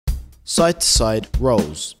side-to-side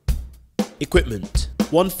rolls. Equipment: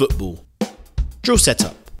 1 football. Drill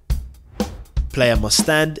setup: player must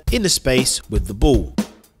stand in a space with the ball.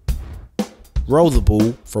 Roll the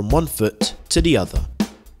ball from one foot to the other.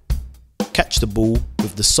 Catch the ball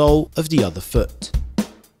with the sole of the other foot.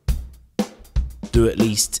 Do at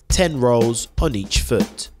least 10 rolls on each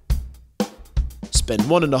foot. Spend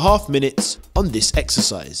 1.5 minutes on this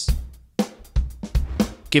exercise.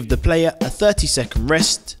 Give the player a 30-second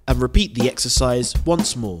rest and repeat the exercise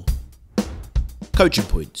once more. Coaching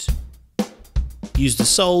points: use the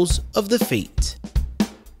soles of the feet.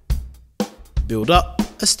 Build up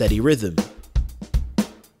a steady rhythm.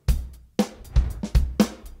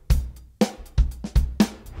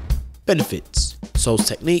 Benefits: soles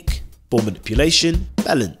technique, ball manipulation,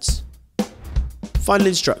 balance. Final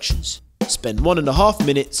instructions: spend 1.5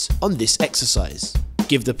 minutes on this exercise.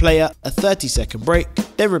 Give the player a 30-second break,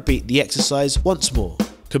 then repeat the exercise once more.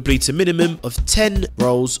 Complete a minimum of 10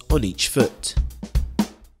 rolls on each foot.